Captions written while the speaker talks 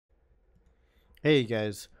Hey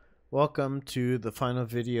guys, welcome to the final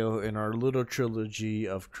video in our little trilogy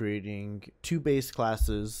of creating two base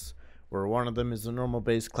classes, where one of them is a normal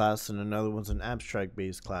base class and another one's an abstract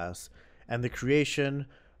base class, and the creation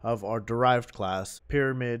of our derived class,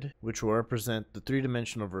 Pyramid, which will represent the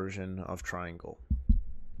three-dimensional version of Triangle.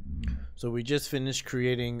 So we just finished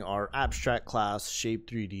creating our abstract class,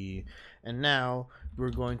 Shape3D, and now we're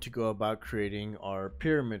going to go about creating our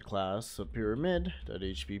Pyramid class, so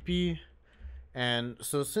pyramid.hpp. And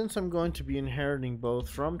so since I'm going to be inheriting both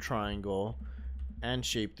from Triangle and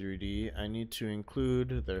Shape3D, I need to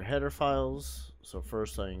include their header files. So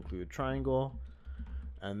first I include Triangle,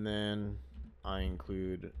 and then I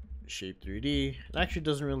include Shape3D. It actually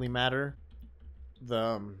doesn't really matter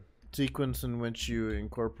the sequence in which you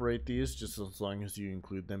incorporate these, just as long as you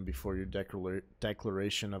include them before your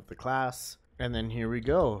declaration of the class. And then here we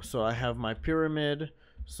go. So I have my pyramid.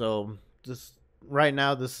 So right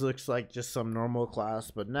now this looks like just some normal class,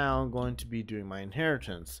 but now I'm going to be doing my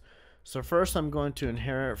inheritance. So first I'm going to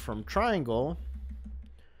inherit from Triangle,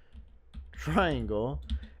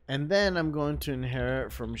 and then I'm going to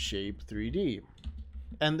inherit from Shape3D.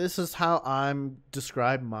 And this is how I'm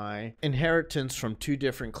describe my inheritance from two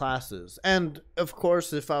different classes. And of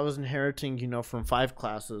course, if I was inheriting, from 5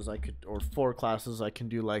 classes, I could, or 4 classes, I can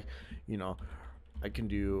do like, I can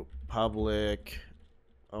do public,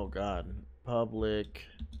 public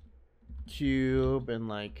cube and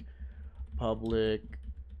like public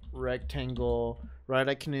rectangle, right?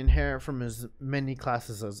 I can inherit from as many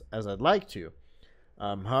classes as I'd like to.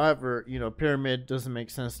 However, pyramid doesn't make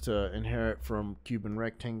sense to inherit from cube and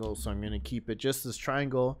rectangle, so I'm going to keep it just as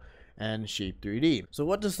Triangle and Shape3D. So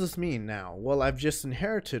what does this mean now? Well, I've just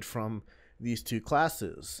inherited from these two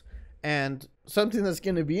classes. And something that's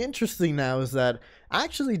going to be interesting now is that I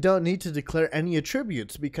actually don't need to declare any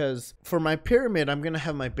attributes, because for my pyramid, I'm going to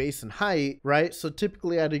have my base and height, right? So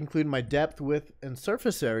typically I'd include my depth, width, and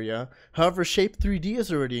surface area. However, Shape3D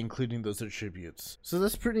is already including those attributes. So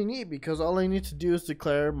that's pretty neat, because all I need to do is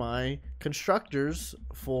declare my constructors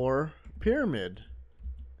for pyramid.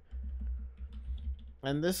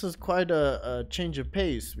 And this is quite a change of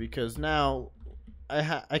pace, because now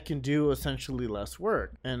I can do essentially less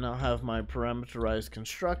work, and I'll have my parameterized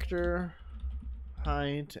constructor,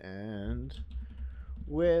 height and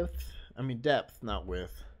width, depth, not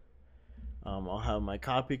width. I'll have my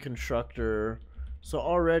copy constructor. So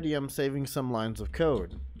already I'm saving some lines of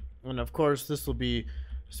code. And of course this will be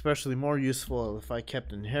especially more useful if I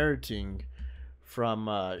kept inheriting from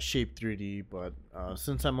Shape3D, but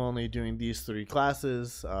since I'm only doing these 3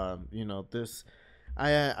 classes,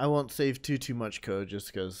 I won't save too much code,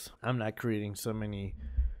 just because I'm not creating so many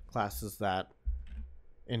classes that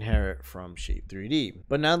inherit from Shape3D.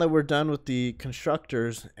 But now that we're done with the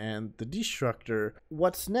constructors and the destructor,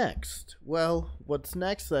 what's next? Well, what's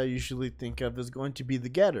next that I usually think of is going to be the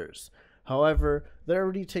getters. However, they're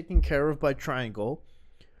already taken care of by Triangle,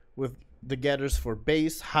 with the getters for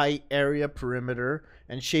base, height, area, perimeter,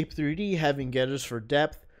 and Shape3D having getters for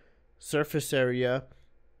depth, surface area,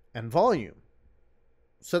 and volume.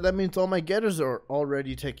 So that means all my getters are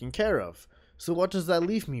already taken care of. So what does that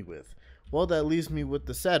leave me with? Well, that leaves me with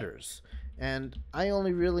the setters. And I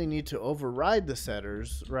only really need to override the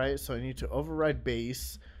setters, right? So I need to override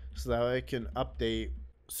base so that I can update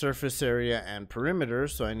surface area and perimeter.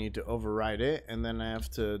 So I need to override it. And then I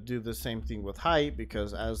have to do the same thing with height,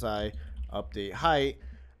 because as I update height,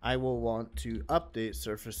 I will want to update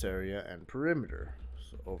surface area and perimeter.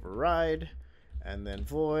 So override. And then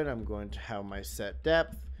void, I'm going to have my set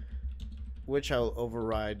depth, which I'll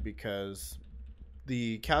override because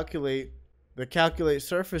the calculate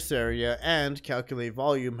surface area and calculate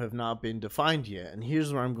volume have not been defined yet. And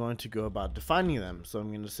here's where I'm going to go about defining them. So I'm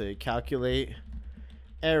going to say calculate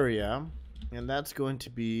area, and that's going to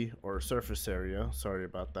be, or surface area, sorry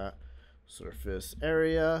about that, surface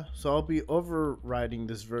area. So I'll be overriding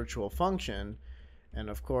this virtual function. And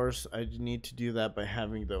of course, I need to do that by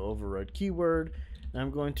having the override keyword. And I'm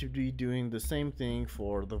going to be doing the same thing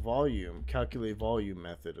for the volume, calculate volume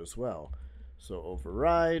method as well. So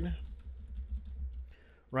override.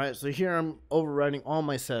 Right, so here I'm overriding all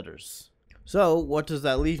my setters. So what does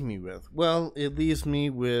that leave me with? Well, it leaves me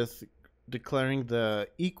with declaring the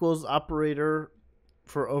equals operator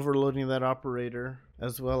for overloading that operator,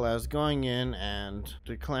 as well as going in and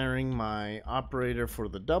declaring my operator for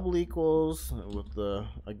the double equals with the,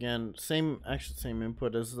 again, same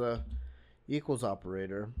input as the equals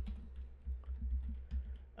operator,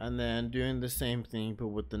 and then doing the same thing but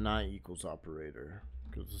with the not equals operator,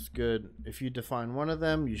 because it's good if you define one of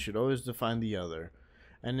them, you should always define the other.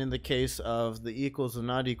 And in the case of the equals and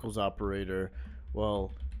not equals operator,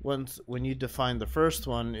 well, when you define the first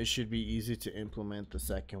one, it should be easy to implement the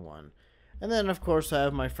second one. And then of course I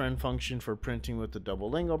have my friend function for printing with the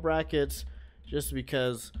double angle brackets, just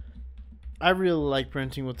because I really like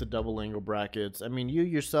printing with the double angle brackets. I mean, you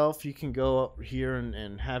yourself, you can go up here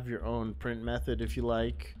and have your own print method if you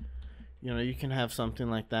like. You know, you can have something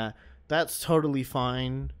like that. That's totally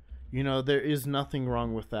fine. You know, there is nothing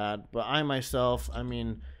wrong with that. But I myself, I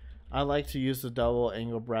mean, I like to use the double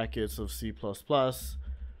angle brackets of C++,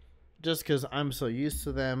 just because I'm so used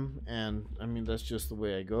to them, and I mean, that's just the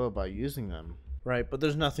way I go about using them. Right, but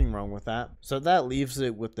there's nothing wrong with that. So that leaves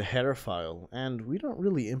it with the header file, and we don't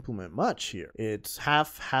really implement much here. It's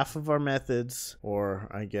half of our methods, or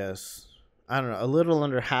I guess, I don't know, a little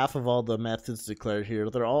under half of all the methods declared here,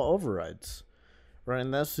 they're all overrides. Right,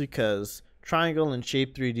 and that's because Triangle and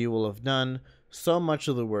Shape3D will have done so much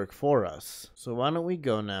of the work for us. So why don't we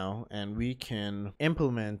go now and we can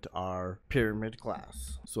implement our pyramid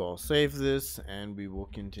class. So I'll save this and we will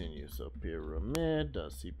continue. So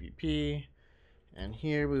pyramid.cpp. And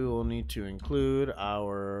here we will need to include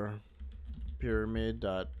our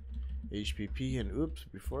pyramid.hpp. And oops,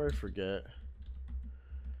 before I forget,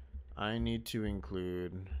 I need to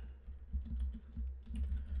include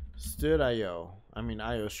std.io. I mean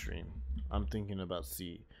IOStream. I'm thinking about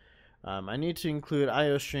C. I need to include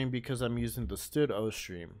IOStream because I'm using the std.o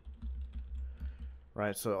stream.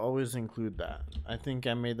 Right, so always include that. I think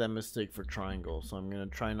I made that mistake for triangle, so I'm going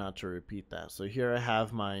to try not to repeat that. So here I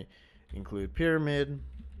have my include pyramid.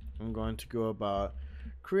 I'm going to go about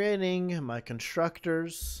creating my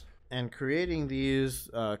constructors, and creating these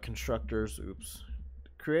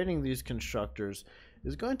creating these constructors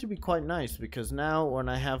is going to be quite nice, because now when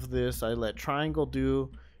I have this, I let triangle do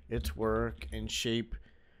its work and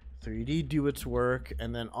Shape3D do its work,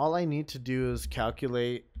 and then all I need to do is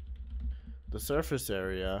calculate the surface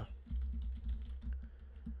area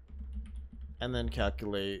and then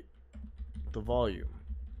calculate the volume.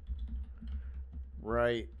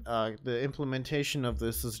 Right, the implementation of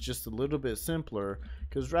this is just a little bit simpler,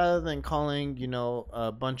 because rather than calling, you know,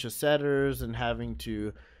 a bunch of setters and having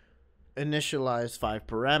to initialize 5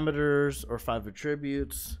 parameters or 5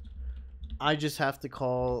 attributes, I just have to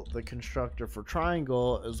call the constructor for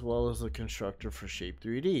triangle as well as the constructor for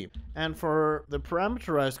Shape3D. And for the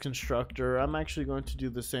parameterized constructor, I'm actually going to do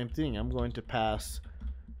the same thing. I'm going to pass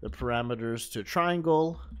the parameters to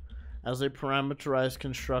triangle as a parameterized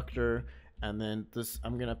constructor, and then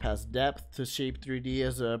I'm going to pass depth to Shape3D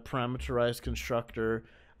as a parameterized constructor,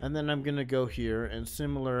 and then I'm going to go here and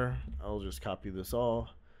I'll just copy this all.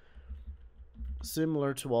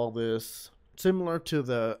 Similar to all this, similar to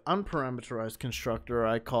the unparameterized constructor,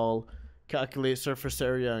 I call calculate surface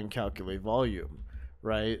area and calculate volume,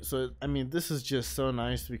 right? So, I mean, this is just so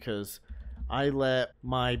nice because I let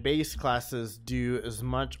my base classes do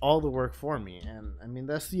all the work for me. And I mean,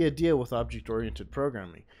 that's the idea with object-oriented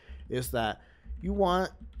programming, is that you want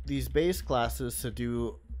these base classes to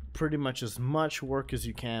do pretty much as much work as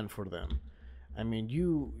you can for them. I mean,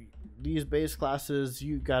 these base classes,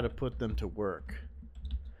 you got to put them to work.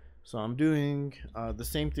 So I'm doing the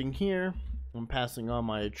same thing here. I'm passing all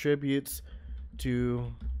my attributes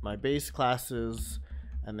to my base classes,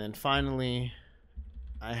 and then finally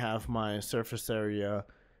I have my surface area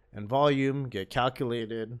and volume get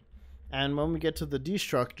calculated. And when we get to the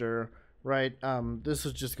destructor, right, this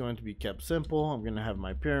is just going to be kept simple. I'm going to have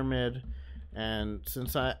my pyramid, and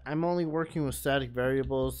since I'm only working with static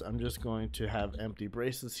variables, I'm just going to have empty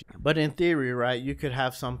braces here. But in theory, right, you could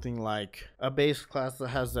have something like a base class that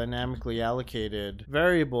has dynamically allocated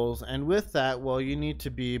variables, and with that, well, you need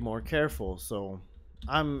to be more careful. So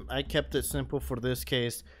I kept it simple for this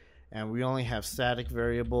case, and we only have static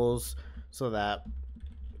variables so that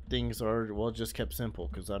things are, well, just kept simple,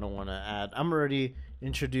 because I don't want to add. I'm already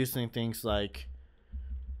introducing things like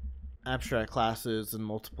abstract classes and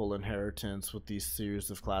multiple inheritance with these series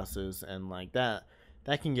of classes, and like that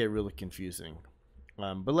can get really confusing.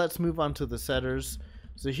 But let's move on to the setters.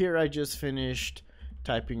 So here I just finished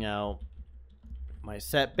typing out my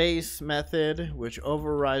setBase method, which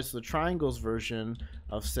overrides the triangles version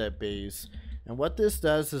of setBase. And what this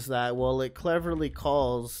does is that, well, it cleverly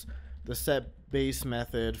calls the setBase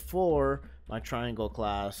method for my triangle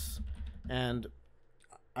class, and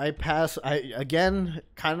again,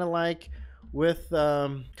 kind of like with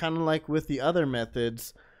the other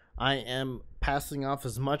methods, I am passing off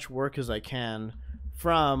as much work as I can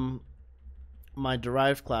from my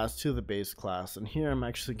derived class to the base class. And here I'm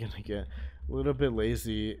actually going to get a little bit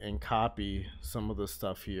lazy and copy some of the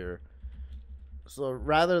stuff here. So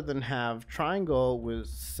rather than have triangle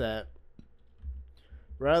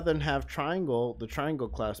the triangle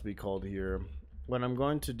class be called here, what I'm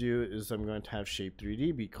going to do is I'm going to have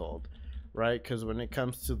shape3D be called, right? Because when it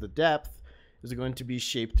comes to the depth, is going to be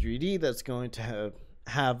shape3D that's going to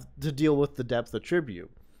have to deal with the depth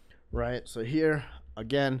attribute, right? So here,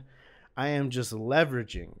 again, I am just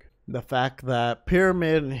leveraging the fact that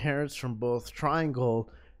pyramid inherits from both triangle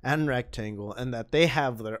and rectangle, and that they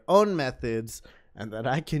have their own methods, and that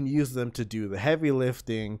I can use them to do the heavy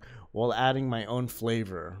lifting while adding my own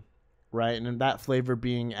flavor, right? And that flavor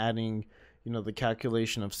being adding, the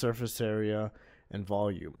calculation of surface area and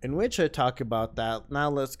volume, in which I talk about that. Now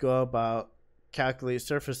let's go about calculate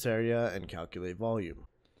surface area and calculate volume.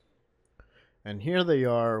 And here they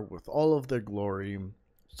are with all of their glory.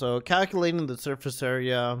 So calculating the surface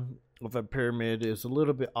area of a pyramid is a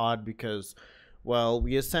little bit odd because, well,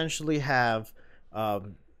 we essentially have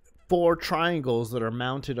 4 triangles that are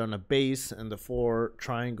mounted on a base, and the 4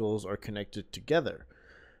 triangles are connected together.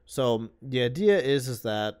 So the idea is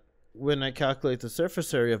that when I calculate the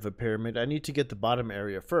surface area of a pyramid, I need to get the bottom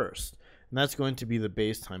area first, and that's going to be the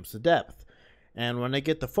base times the depth. And when I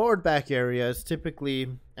get the forward back area, it's typically,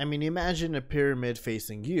 imagine a pyramid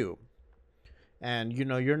facing you, and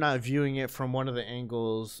you're not viewing it from one of the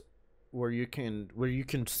angles where you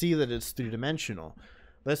can see that it's 3-dimensional.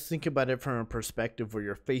 Let's think about it from a perspective where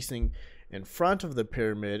you're facing in front of the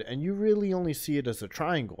pyramid and you really only see it as a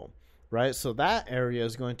triangle, right? So that area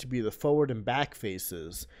is going to be the forward and back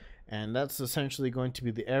faces, and that's essentially going to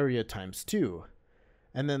be the area times 2.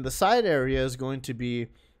 And then the side area is going to be,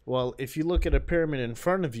 well, if you look at a pyramid in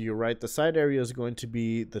front of you, right, the side area is going to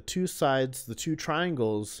be the 2 sides, the 2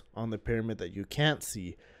 triangles on the pyramid that you can't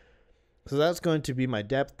see. So that's going to be my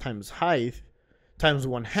depth times height times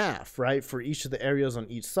 1/2, right, for each of the areas on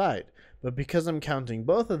each side. But because I'm counting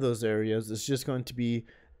both of those areas, it's just going to be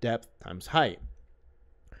depth times height.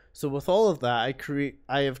 So with all of that,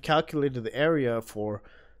 I have calculated the area for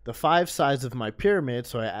the 5 sides of my pyramid,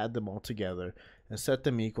 so I add them all together and set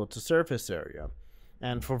them equal to surface area.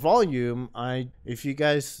 And for volume, if you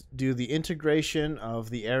guys do the integration of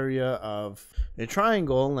the area of a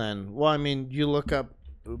triangle, and you look up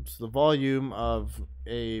the volume of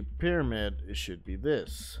a pyramid, it should be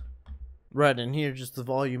this, right? And here, just the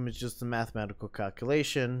volume is just a mathematical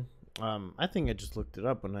calculation. I think I just looked it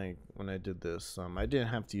up when I did this. I didn't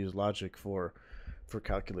have to use logic for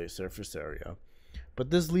calculate surface area. But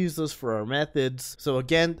this leaves us for our methods. So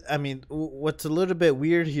again, what's a little bit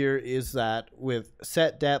weird here is that with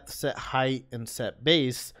set depth, set height, and set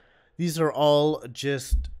base, these are all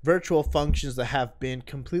just virtual functions that have been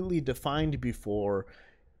completely defined before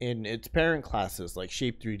in its parent classes like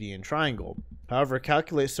Shape3D and Triangle. However,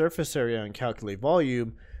 calculate surface area and calculate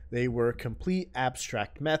volume, they were complete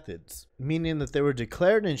abstract methods, meaning that they were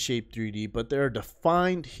declared in Shape3D, but they're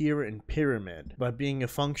defined here in Pyramid by being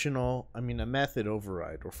a method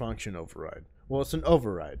override or function override. Well, it's an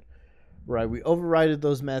override, right? We overrided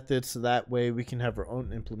those methods so that way we can have our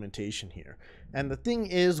own implementation here. And the thing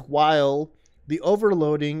is, while the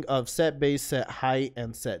overloading of set base, set height,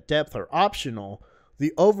 and set depth are optional,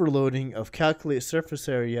 the overloading of calculate surface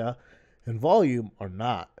area and volume are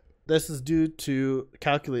not. This is due to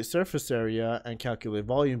calculate surface area and calculate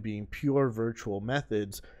volume being pure virtual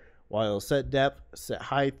methods, while set depth, set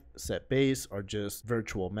height, set base are just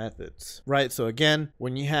virtual methods, right? So again,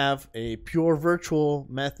 when you have a pure virtual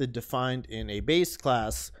method defined in a base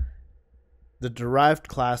class, the derived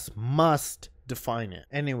class must define it.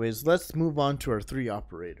 Anyways, let's move on to our 3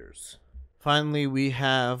 operators. Finally, we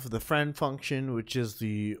have the friend function, which is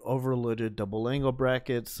the overloaded double angle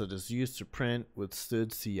brackets that is used to print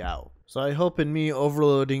withstood cout. So I hope in me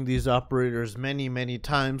overloading these operators many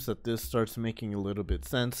times that this starts making a little bit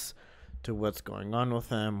sense to what's going on with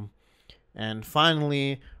them. And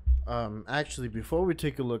finally, actually before we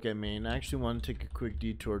take a look at main, I actually want to take a quick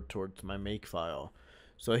detour towards my make file.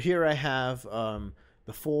 So here I have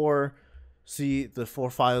the 4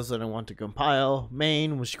 files that I want to compile: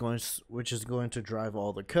 main, which is going to drive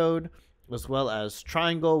all the code, as well as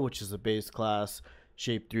triangle, which is a base class,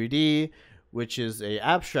 shape3D, which is a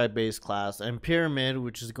abstract base class, and pyramid,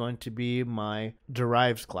 which is going to be my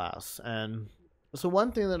derived class. And so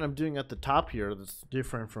one thing that I'm doing at the top here that's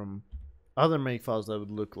different from other makefiles that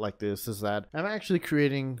would look like this is that I'm actually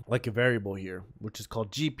creating like a variable here, which is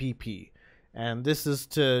called GPP. And this is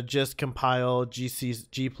to just compile G++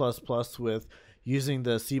 with using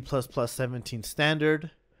the C++17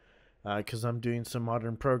 standard, because I'm doing some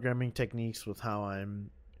modern programming techniques with how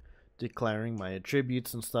I'm declaring my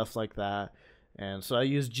attributes and stuff like that. And so I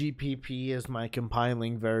use GPP as my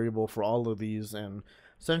compiling variable for all of these. And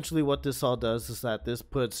essentially what this all does is that this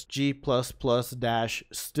puts G++ dash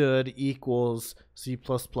stud equals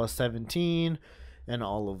C++17. and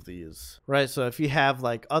all of these, right? So if you have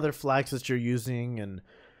like other flags that you're using and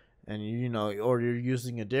you know, or you're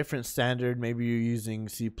using a different standard, maybe you're using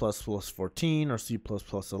C++14 or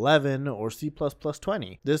C++11 or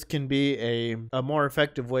C++20. This can be a more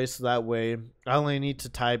effective way, so that way I only need to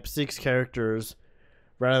type 6 characters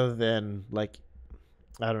rather than like,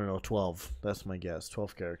 I don't know, 12. That's my guess,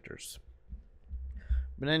 12 characters.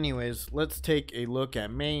 But anyways, let's take a look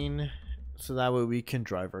at main so that way we can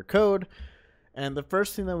drive our code. And the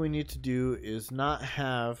first thing that we need to do is not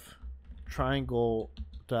have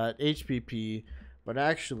triangle.hpp, but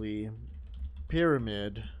actually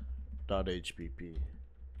pyramid.hpp.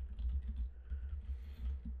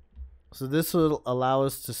 So this will allow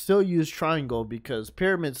us to still use triangle because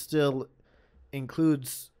pyramid still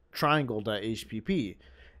includes triangle.hpp.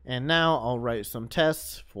 And now I'll write some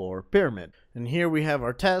tests for pyramid. And here we have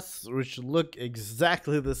our tests, which look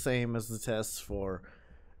exactly the same as the tests for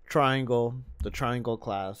triangle, the triangle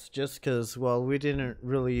class, just because, well, we didn't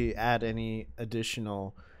really add any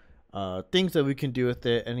additional things that we can do with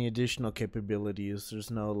it, any additional capabilities. There's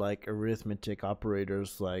no like arithmetic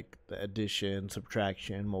operators like the addition,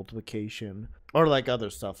 subtraction, multiplication, or like other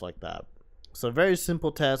stuff like that. So very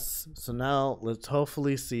simple tests. So now let's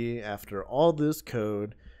hopefully see after all this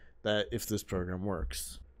code that if this program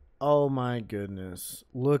works. Oh my goodness,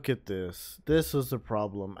 look at this. This was the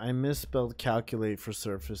problem. I misspelled calculate for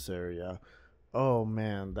surface area. Oh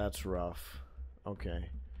man, that's rough.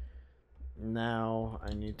 Okay. Now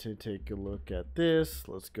I need to take a look at this.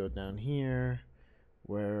 Let's go down here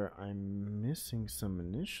where I'm missing some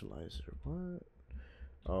initializer. What?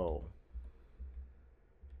 Oh.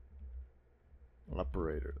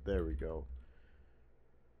 Operator. There we go.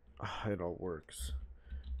 It all works.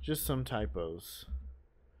 Just some typos.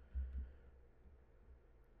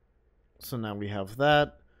 So now we have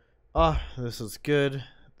that. This is good.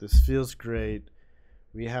 This feels great.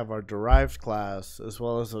 We have our derived class as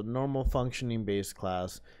well as a normal functioning base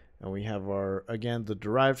class. And we have our, again, the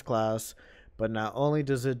derived class. But not only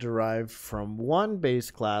does it derive from one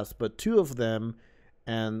base class, but 2 of them.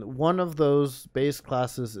 And one of those base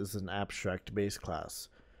classes is an abstract base class.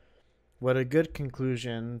 What a good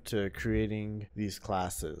conclusion to creating these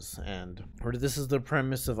classes. And this is the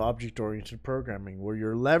premise of object-oriented programming, where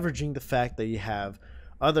you're leveraging the fact that you have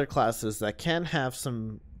other classes that can have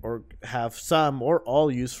some or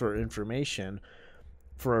all use for information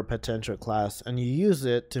for a potential class, and you use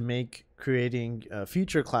it to make creating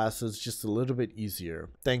future classes just a little bit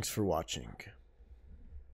easier. Thanks for watching.